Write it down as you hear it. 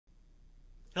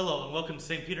Hello and welcome to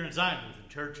St. Peter and Zion Lutheran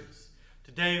Churches.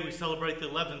 Today we celebrate the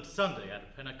 11th Sunday after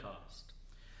Pentecost.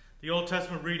 The Old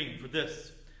Testament reading for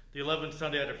this, the 11th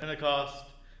Sunday after Pentecost,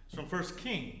 is from 1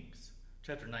 Kings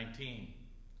chapter 19.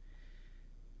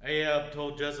 Ahab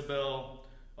told Jezebel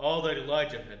all that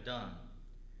Elijah had done,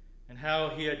 and how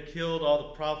he had killed all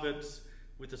the prophets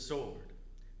with the sword.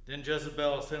 Then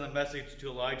Jezebel sent a message to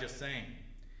Elijah saying,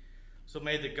 "So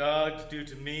may the gods do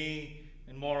to me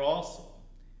and more also,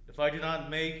 if I do not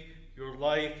make your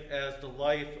life as the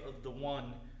life of the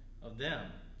one of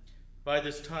them by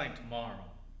this time tomorrow."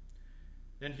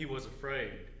 Then he was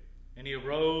afraid, and he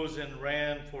arose and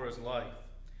ran for his life,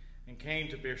 and came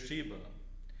to Beersheba,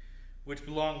 which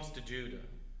belongs to Judah,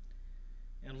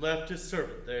 and left his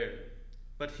servant there.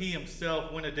 But he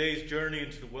himself went a day's journey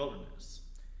into the wilderness,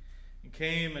 and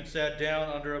came and sat down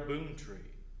under a boom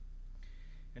tree.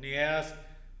 And he asked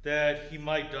that he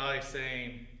might die,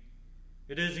 saying,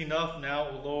 "It is enough now,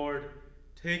 O Lord,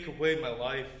 take away my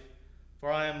life,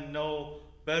 for I am no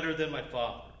better than my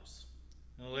fathers."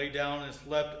 And he lay down and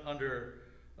slept under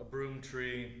a broom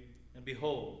tree. And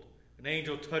behold, an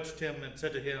angel touched him and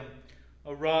said to him,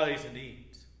 "Arise and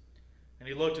eat." And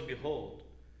he looked, and behold,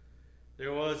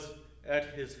 there was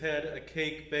at his head a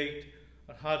cake baked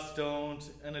on hot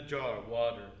stones and a jar of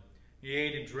water. He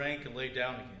ate and drank and lay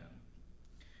down again.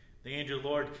 The angel of the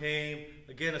Lord came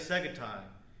again a second time,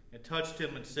 and touched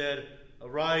him and said,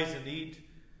 "Arise and eat,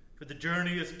 for the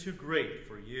journey is too great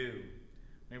for you."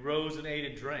 And he rose and ate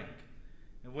and drank,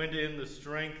 and went in the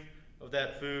strength of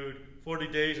that food 40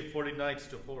 days and 40 nights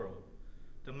to Horeb,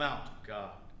 the mount of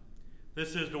God.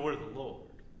 This is the word of the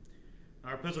Lord.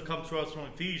 Our epistle comes to us from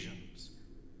Ephesians,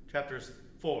 chapters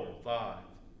 4 and 5.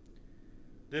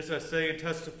 "This I say and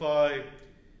testify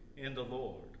in the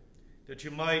Lord, that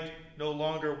you might no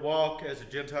longer walk as the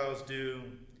Gentiles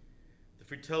do,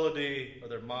 the futility of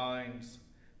their minds.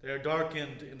 They are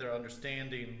darkened in their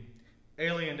understanding,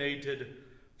 alienated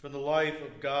from the life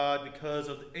of God because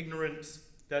of the ignorance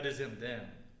that is in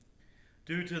them,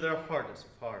 due to their hardness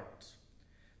of heart.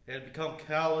 They have become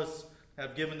callous,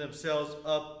 have given themselves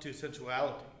up to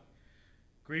sensuality,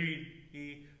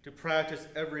 greedy to practice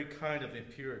every kind of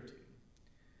impurity.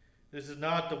 This is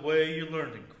not the way you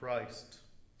learned in Christ,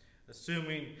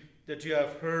 assuming that you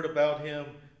have heard about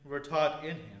him and were taught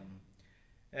in him,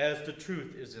 as the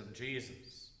truth is in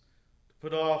Jesus. To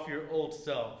put off your old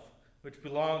self, which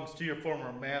belongs to your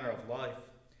former manner of life,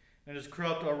 and is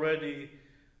corrupt already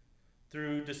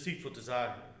through deceitful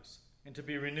desires, and to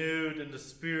be renewed in the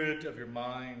spirit of your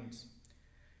minds,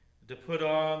 and to put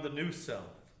on the new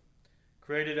self,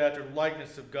 created after the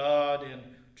likeness of God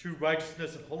in true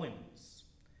righteousness and holiness.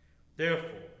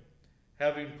 Therefore,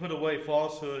 having put away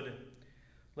falsehood,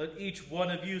 let each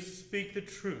one of you speak the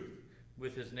truth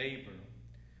with his neighbor,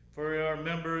 for we are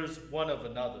members one of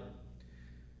another.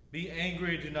 Be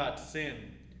angry, do not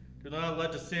sin. Do not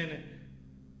let the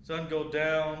sun go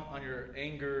down on your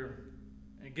anger,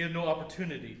 and give no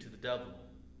opportunity to the devil.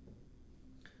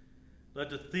 Let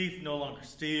the thief no longer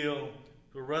steal,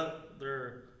 but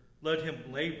rather let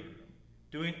him labor,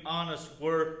 doing honest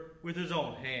work with his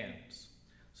own hands,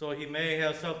 so he may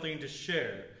have something to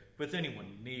share with anyone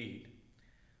in need.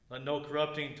 Let no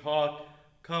corrupting talk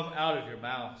come out of your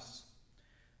mouths,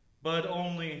 but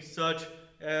only such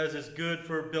as is good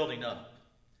for building up,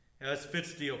 as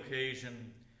fits the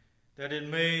occasion, that it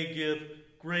may give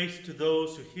grace to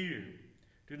those who hear.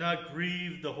 Do not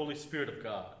grieve the Holy Spirit of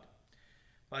God,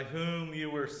 by whom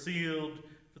you were sealed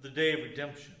for the day of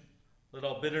redemption. Let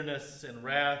all bitterness and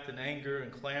wrath and anger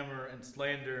and clamor and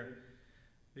slander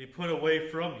be put away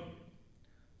from you,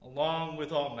 along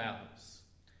with all malice.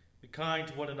 Be kind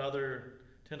to one another,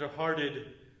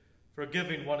 tender-hearted,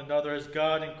 forgiving one another as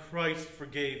God in Christ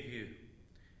forgave you.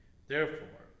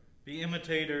 Therefore, be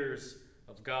imitators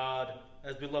of God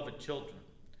as beloved children,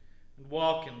 and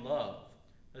walk in love,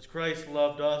 as Christ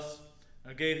loved us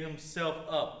and gave himself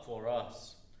up for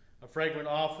us, a fragrant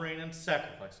offering and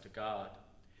sacrifice to God.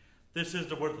 This is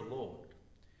the word of the Lord.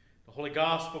 The Holy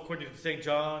Gospel according to St.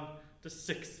 John, the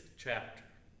 6th chapter.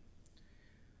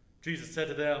 Jesus said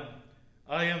to them,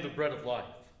 "I am the bread of life.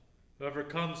 Whoever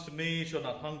comes to me shall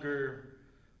not hunger,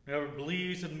 whoever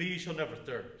believes in me shall never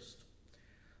thirst.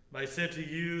 But I said to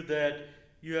you that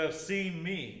you have seen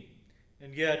me,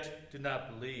 and yet do not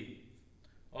believe.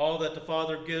 All that the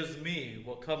Father gives me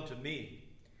will come to me.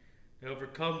 Whoever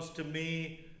comes to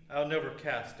me, I will never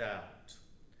cast out.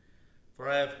 For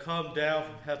I have come down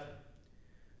from heaven,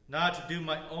 not to do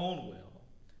my own will,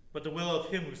 but the will of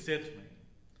him who sent me.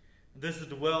 And this is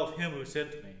the will of him who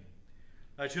sent me.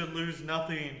 I should lose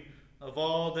nothing of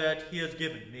all that he has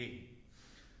given me,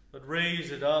 but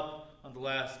raise it up on the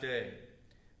last day.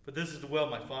 For this is the will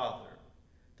of my Father,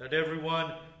 that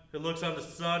everyone who looks on the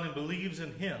Son and believes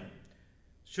in him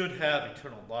should have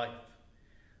eternal life,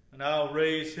 and I will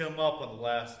raise him up on the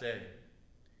last day."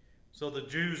 So the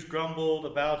Jews grumbled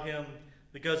about him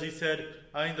because he said,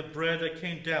 "I am the bread that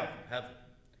came down from heaven."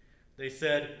 They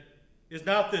said, "Is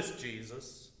not this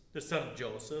Jesus, the son of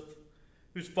Joseph,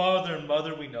 whose father and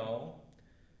mother we know?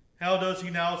 How does he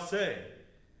now say,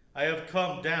 'I have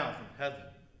come down from heaven'?"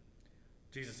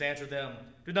 Jesus answered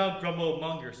them, "Do not grumble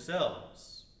among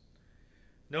yourselves.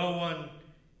 No one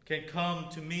can come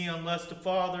to me unless the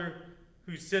Father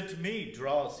who sent me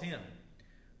draws him,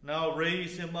 and I will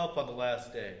raise him up on the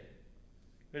last day.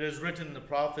 It is written in the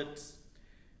prophets,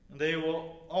 and they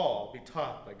will all be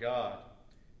taught by God.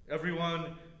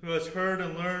 Everyone who has heard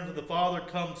and learned of the Father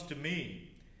comes to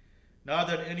me. Not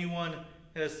that anyone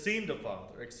has seen the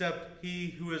Father, except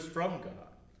he who is from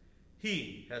God.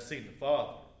 He has seen the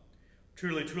Father.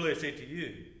 Truly, truly, I say to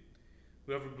you,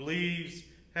 whoever believes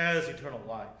has eternal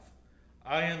life.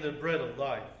 I am the bread of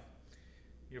life.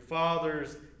 Your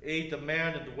fathers ate the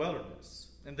manna in the wilderness,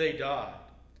 and they died.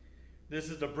 This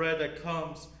is the bread that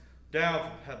comes down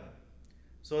from heaven,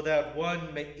 so that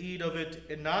one may eat of it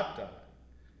and not die.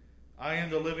 I am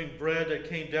the living bread that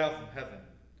came down from heaven.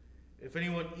 If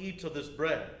anyone eats of this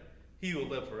bread, he will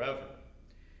live forever.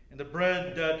 And the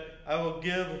bread that I will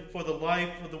give for the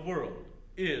life of the world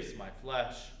is my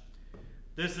flesh.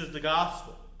 This is the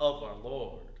gospel of our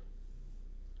Lord.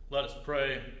 Let us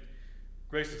pray.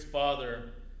 Gracious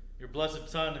Father, your blessed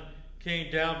Son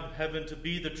came down from heaven to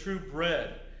be the true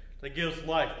bread that gives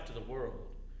life to the world.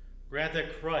 Grant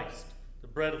that Christ, the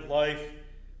bread of life,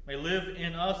 may live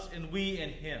in us and we in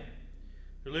him,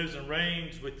 who lives and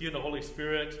reigns with you in the Holy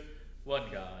Spirit,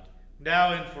 one God,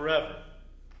 now and forever.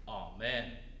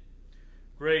 Amen.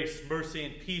 Grace, mercy,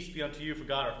 and peace be unto you from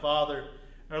God our Father,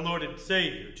 and our Lord and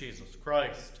Savior, Jesus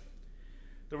Christ.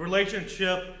 The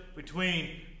relationship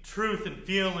between truth and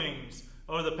feelings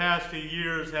over the past few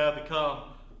years have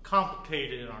become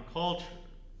complicated in our culture.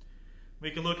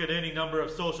 We can look at any number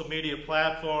of social media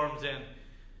platforms and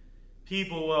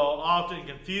people will often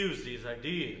confuse these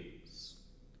ideas.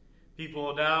 People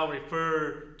will now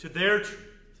refer to their truth.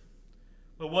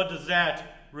 But what does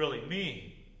that really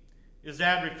mean? Is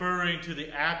that referring to the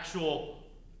actual,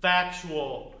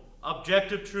 factual,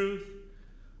 objective truth?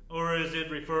 Or is it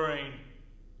referring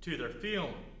to their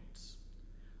feelings?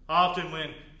 Often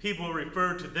when people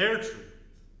refer to their truth,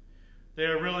 they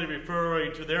are really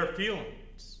referring to their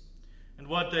feelings and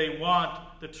what they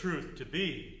want the truth to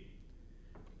be.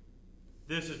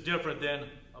 This is different than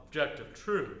objective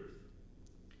truth.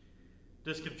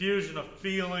 This confusion of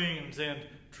feelings and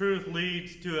truth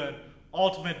leads to an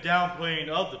ultimate downplaying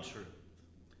of the truth.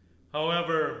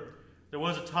 However, there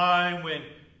was a time when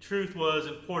truth was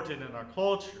important in our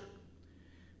culture.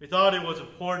 We thought it was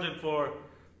important for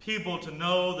people to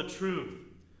know the truth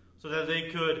so that they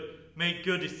could make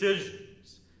good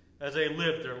decisions as they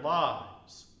lived their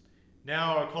lives.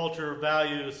 Now our culture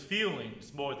values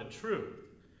feelings more than truth.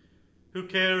 Who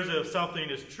cares if something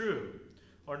is true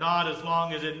or not as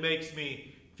long as it makes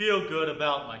me feel good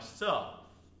about myself?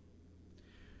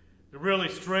 The really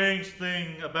strange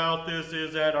thing about this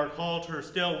is that our culture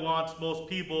still wants most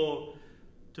people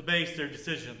to base their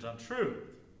decisions on truth.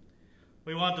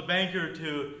 We want the banker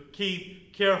to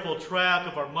keep careful track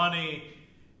of our money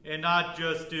and not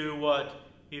just do what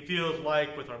he feels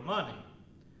like with our money.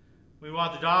 We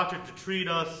want the doctor to treat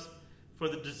us for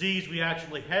the disease we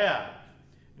actually have,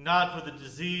 not for the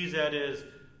disease that is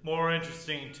more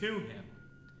interesting to him.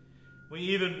 We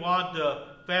even want the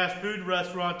fast food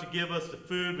restaurant to give us the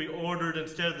food we ordered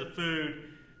instead of the food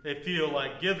they feel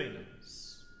like giving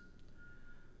us.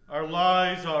 Our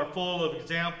lives are full of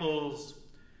examples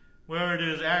where it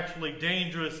is actually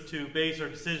dangerous to base our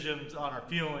decisions on our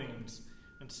feelings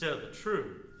instead of the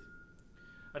truth.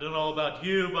 I don't know about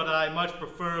you, but I much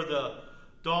prefer the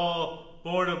dull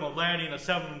boredom of landing a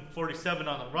 747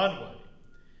 on the runway,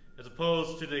 as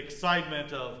opposed to the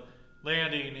excitement of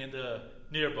landing in the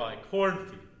nearby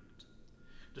cornfield.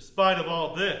 Despite of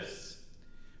all this,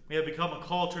 we have become a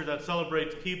culture that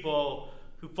celebrates people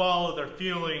who follow their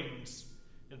feelings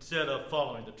instead of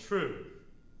following the truth.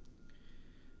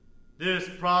 This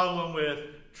problem with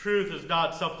truth is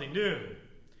not something new.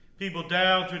 People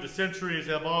down through the centuries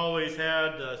have always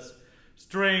had this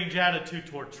strange attitude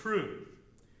toward truth.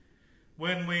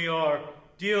 When we are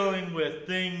dealing with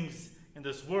things in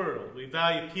this world, we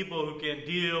value people who can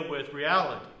deal with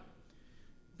reality.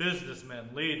 Businessmen,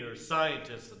 leaders,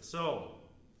 scientists, and so on.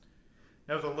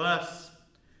 Nevertheless,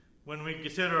 when we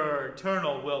consider our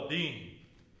eternal well-being,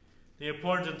 the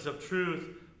importance of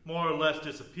truth more or less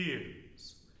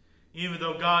disappears. Even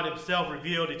though God himself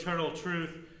revealed eternal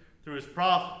truth through his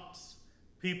prophets,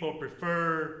 people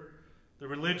prefer the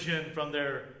religion from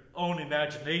their own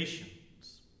imaginations.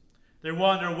 They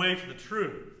wander away from the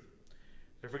truth.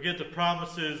 They forget the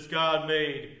promises God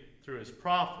made through his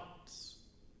prophets.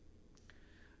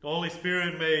 The Holy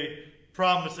Spirit made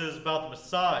promises about the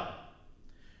Messiah.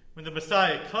 When the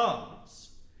Messiah comes,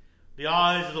 the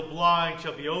eyes of the blind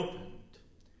shall be opened,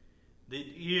 the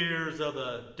ears of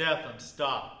the deaf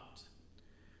unstopped.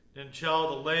 Then shall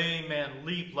the lame man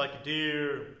leap like a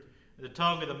deer, and the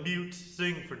tongue of the mute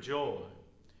sing for joy.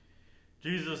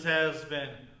 Jesus has been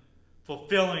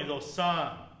fulfilling those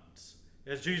signs.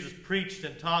 As Jesus preached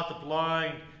and taught, the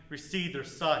blind received their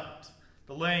sight.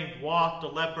 The lame walked, the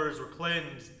lepers were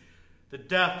cleansed, the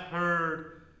deaf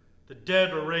heard, the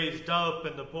dead were raised up,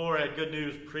 and the poor had good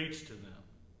news preached to them.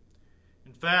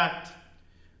 In fact,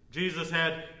 Jesus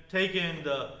had taken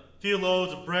the few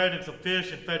loaves of bread and some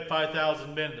fish and fed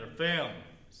 5,000 men and their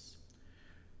families.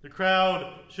 The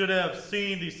crowd should have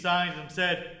seen these signs and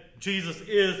said, Jesus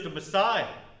is the Messiah.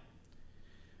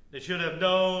 They should have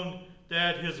known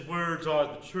that his words are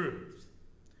the truth.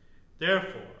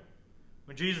 Therefore,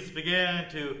 when Jesus began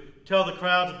to tell the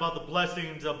crowds about the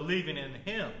blessings of believing in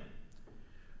him,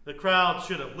 the crowd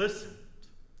should have listened.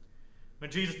 When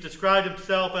Jesus described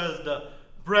himself as the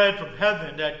bread from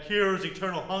heaven that cures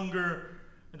eternal hunger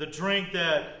and the drink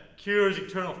that cures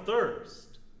eternal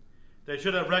thirst, they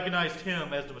should have recognized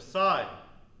him as the Messiah.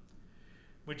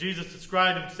 When Jesus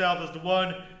described himself as the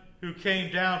one who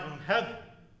came down from heaven,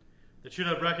 they should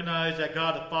have recognized that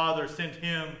God the Father sent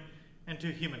him into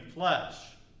human flesh.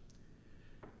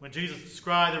 When Jesus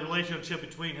described the relationship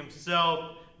between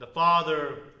himself and the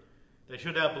Father, they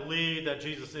should have believed that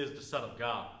Jesus is the Son of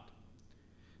God.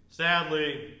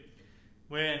 Sadly,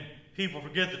 when people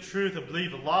forget the truth and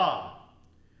believe a lie,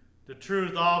 the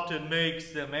truth often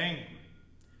makes them angry.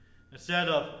 Instead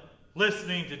of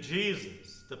listening to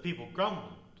Jesus, the people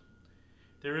grumbled.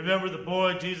 They remember the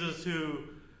boy Jesus who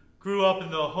grew up in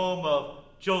the home of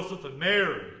Joseph and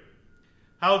Mary.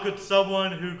 How could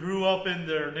someone who grew up in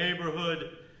their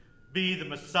neighborhood be the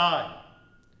Messiah,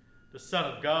 the Son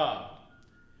of God?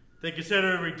 They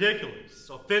considered it ridiculous,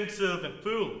 offensive, and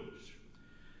foolish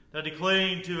that he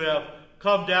claimed to have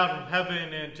come down from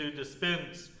heaven and to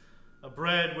dispense a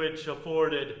bread which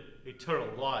afforded eternal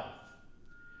life.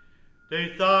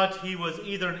 They thought he was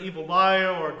either an evil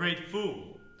liar or a great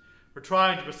fool for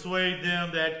trying to persuade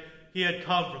them that he had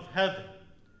come from heaven.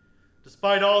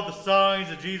 Despite all the signs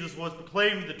that Jesus was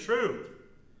proclaiming the truth,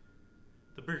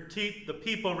 the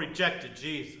people rejected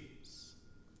Jesus.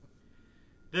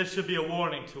 This should be a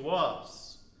warning to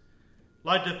us.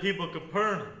 Like the people of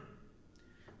Capernaum,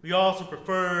 we also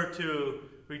prefer to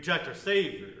reject our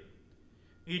Savior.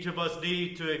 Each of us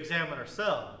need to examine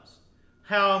ourselves.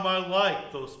 How am I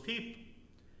like those people?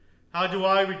 How do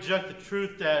I reject the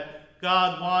truth that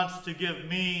God wants to give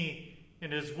me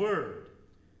in his word?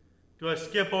 Do I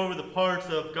skip over the parts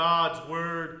of God's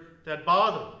word that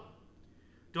bother me?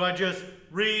 Do I just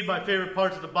read my favorite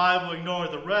parts of the Bible and ignore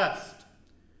the rest?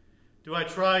 Do I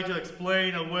try to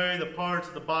explain away the parts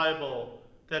of the Bible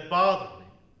that bother me?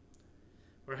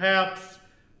 Perhaps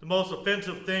the most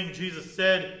offensive thing Jesus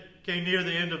said came near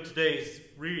the end of today's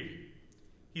reading.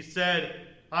 He said,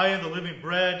 I am the living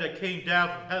bread that came down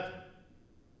from heaven.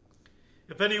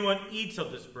 If anyone eats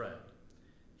of this bread,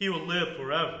 he will live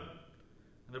forever.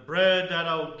 And the bread that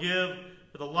I will give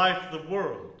for the life of the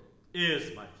world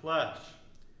is my flesh.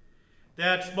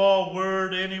 That small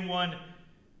word, anyone,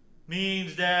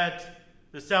 means that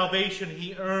the salvation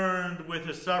he earned with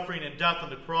his suffering and death on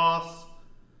the cross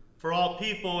for all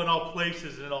people in all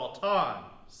places and at all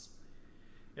times.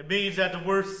 It means that the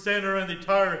worst sinner in the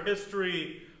entire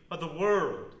history of the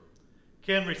world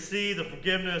can receive the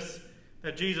forgiveness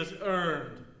that Jesus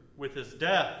earned with his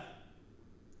death.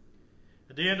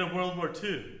 At the end of World War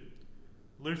II,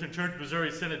 Lutheran Church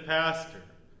Missouri Synod pastor,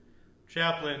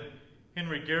 Chaplain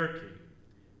Henry Gerke,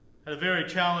 had a very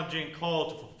challenging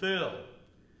call to fulfill.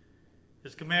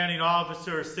 His commanding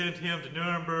officer sent him to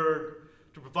Nuremberg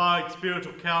to provide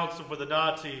spiritual counsel for the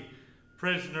Nazi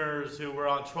prisoners who were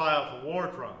on trial for war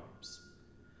crimes.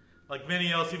 Like many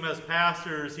LCMS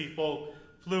pastors, he spoke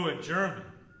fluent German.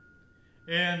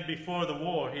 And before the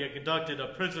war, he had conducted a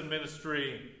prison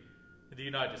ministry in the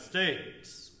United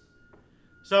States.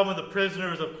 Some of the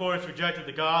prisoners, of course, rejected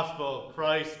the gospel of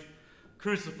Christ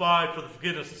crucified for the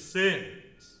forgiveness of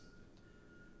sins.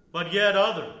 But yet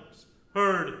others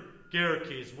heard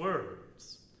Gerke's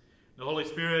words. The Holy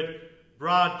Spirit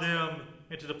brought them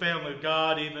into the family of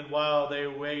God even while they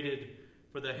waited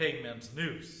for the hangman's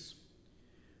noose.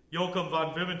 Joachim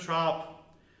von Wimmentrop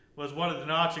was one of the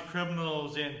Nazi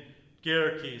criminals in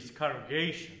Gerke's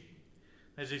congregation.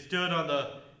 As he stood on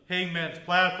the hangman's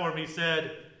platform, he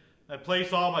said, "I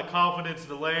place all my confidence in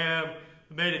the Lamb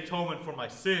who made atonement for my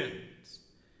sins.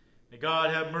 May God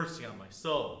have mercy on my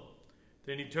soul."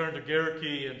 Then he turned to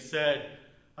Gerke and said,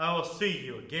 "I will see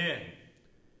you again."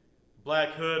 The black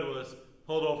hood was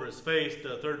pulled over his face,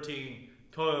 the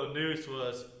 13-coil noose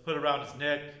was put around his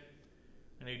neck,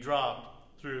 and he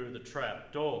dropped through the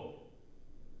trap door.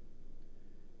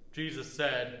 Jesus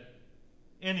said,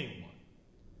 "Anyone."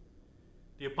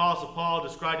 The Apostle Paul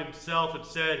described himself and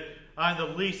said, "I am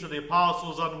the least of the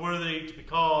apostles, unworthy to be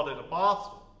called an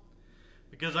apostle,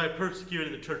 because I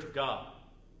persecuted the church of God."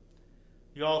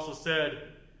 He also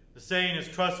said, "The saying is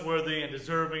trustworthy and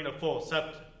deserving of full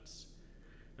acceptance,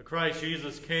 that Christ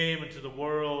Jesus came into the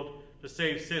world to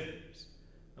save sinners,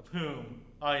 of whom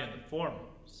I am the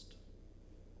foremost."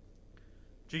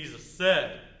 Jesus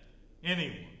said,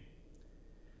 "Anyone."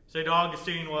 St.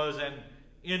 Augustine was an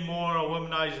immoral,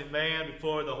 womanizing man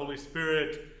before the Holy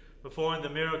Spirit, performing the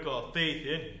miracle of faith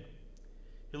in him.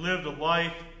 He lived a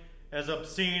life as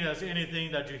obscene as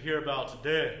anything that you hear about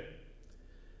today.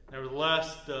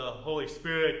 Nevertheless, the Holy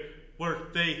Spirit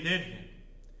worked faith in him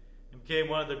and became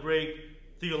one of the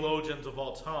great theologians of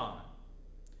all time.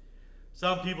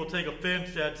 Some people take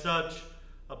offense that such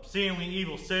obscenely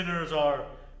evil sinners are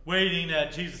waiting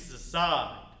at Jesus'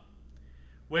 side,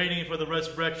 waiting for the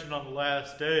resurrection on the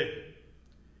last day.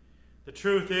 The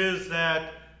truth is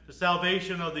that the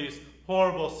salvation of these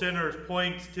horrible sinners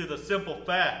points to the simple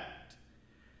fact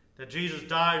that Jesus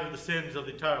died for the sins of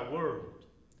the entire world.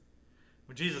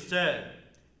 When Jesus said,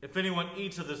 "If anyone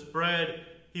eats of this bread,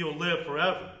 he will live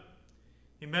forever,"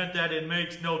 he meant that it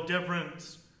makes no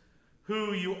difference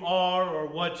who you are or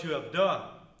what you have done.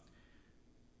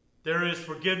 There is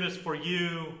forgiveness for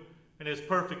you in his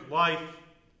perfect life,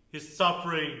 his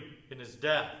suffering, and his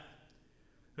death.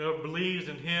 Whoever believes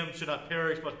in him should not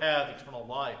perish but have eternal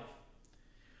life.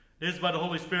 It is by the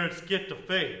Holy Spirit's gift of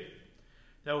faith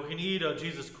that we can eat of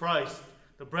Jesus Christ,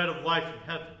 the bread of life from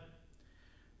heaven.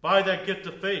 By that gift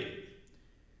of faith,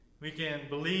 we can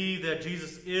believe that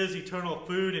Jesus is eternal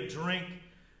food and drink.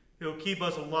 He will keep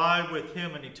us alive with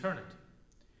him in eternity.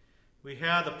 We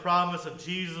have the promise of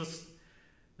Jesus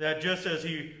that just as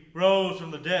he rose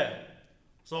from the dead,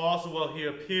 so also will he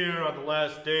appear on the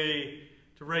last day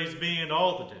to raise me and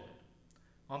all the dead.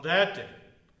 On that day,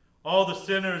 all the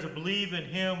sinners who believe in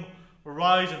him will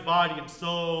rise in body and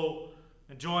soul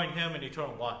and join him in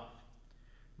eternal life.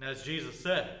 And as Jesus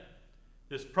said,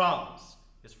 this promise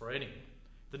is for anyone.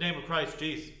 In the name of Christ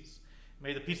Jesus,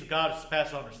 may the peace of God which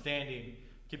surpasses understanding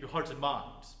keep your hearts and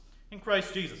minds in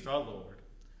Christ Jesus our Lord.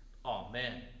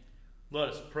 Amen. Let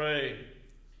us pray.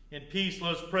 In peace,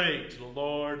 let us pray to the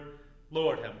Lord.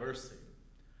 Lord, have mercy.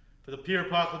 For the pure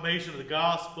proclamation of the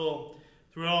gospel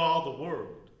throughout all the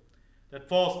world, that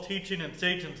false teaching and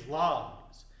Satan's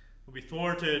lies will be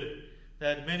thwarted,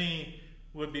 that many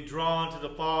would be drawn to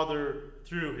the Father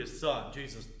through his Son,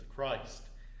 Jesus the Christ.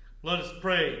 Let us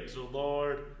pray to the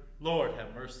Lord. Lord,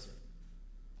 have mercy.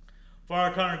 For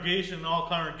our congregation and all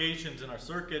congregations in our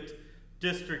circuit,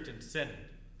 district, and synod,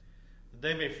 that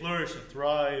they may flourish and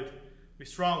thrive, be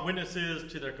strong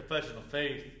witnesses to their confession of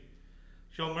faith,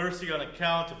 show mercy on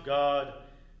account of God,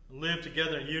 and live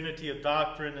together in unity of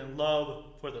doctrine and love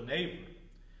for the neighbor.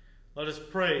 Let us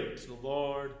pray to the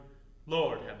Lord.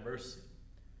 Lord, have mercy.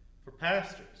 For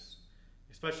pastors,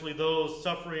 especially those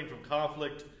suffering from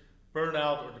conflict,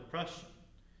 burnout, or depression,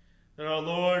 that our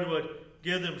Lord would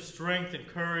give them strength and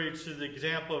courage through the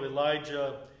example of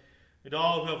Elijah and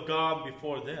all who have gone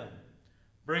before them,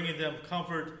 bringing them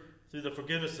comfort through the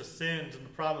forgiveness of sins and the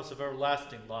promise of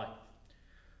everlasting life.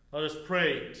 Let us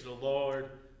pray to the Lord.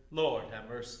 Lord, have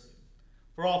mercy.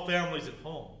 For all families and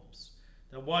homes,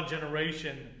 that one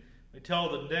generation may tell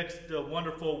the next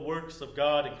wonderful works of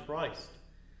God in Christ.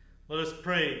 Let us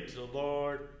pray to the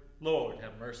Lord. Lord,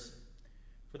 have mercy.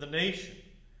 For the nation,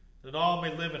 that all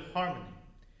may live in harmony,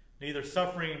 neither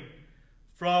suffering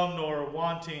from nor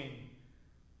wanting,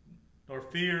 nor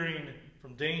fearing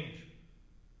from danger.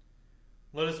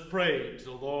 Let us pray to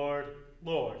the Lord.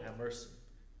 Lord, have mercy.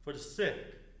 For the sick,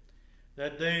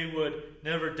 that they would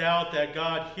never doubt that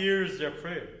God hears their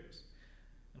prayers,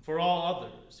 and for all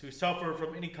others who suffer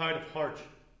from any kind of hardship,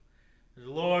 that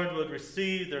the Lord would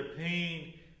receive their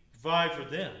pain, provide for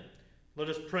them. Let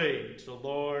us pray to the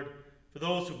Lord. For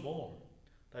those who mourn,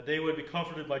 that they would be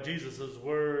comforted by Jesus'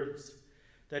 words,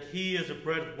 that he is the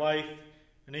bread of life,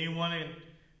 and anyone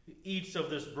who eats of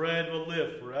this bread will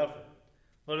live forever.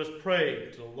 Let us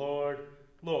pray to the Lord.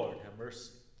 Lord, have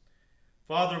mercy.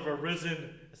 Father of our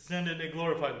risen, ascended, and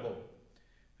glorified Lord,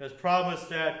 who has promised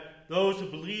that those who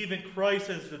believe in Christ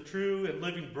as the true and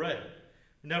living bread,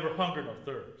 who never hunger nor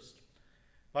thirst.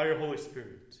 By your Holy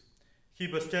Spirit,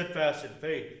 keep us steadfast in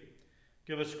faith.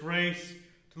 Give us grace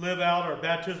to live out our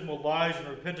baptismal lives in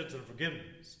repentance and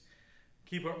forgiveness.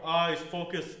 Keep our eyes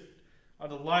focused on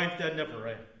the life that never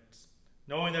ends,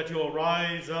 knowing that you will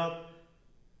rise up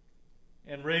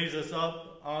and raise us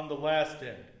up on the last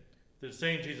day. Through the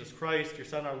same Jesus Christ, your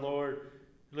Son, our Lord,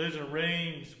 who lives and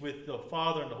reigns with the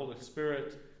Father and the Holy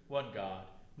Spirit, one God,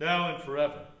 now and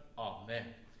forever. Amen.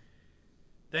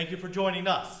 Thank you for joining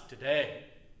us today.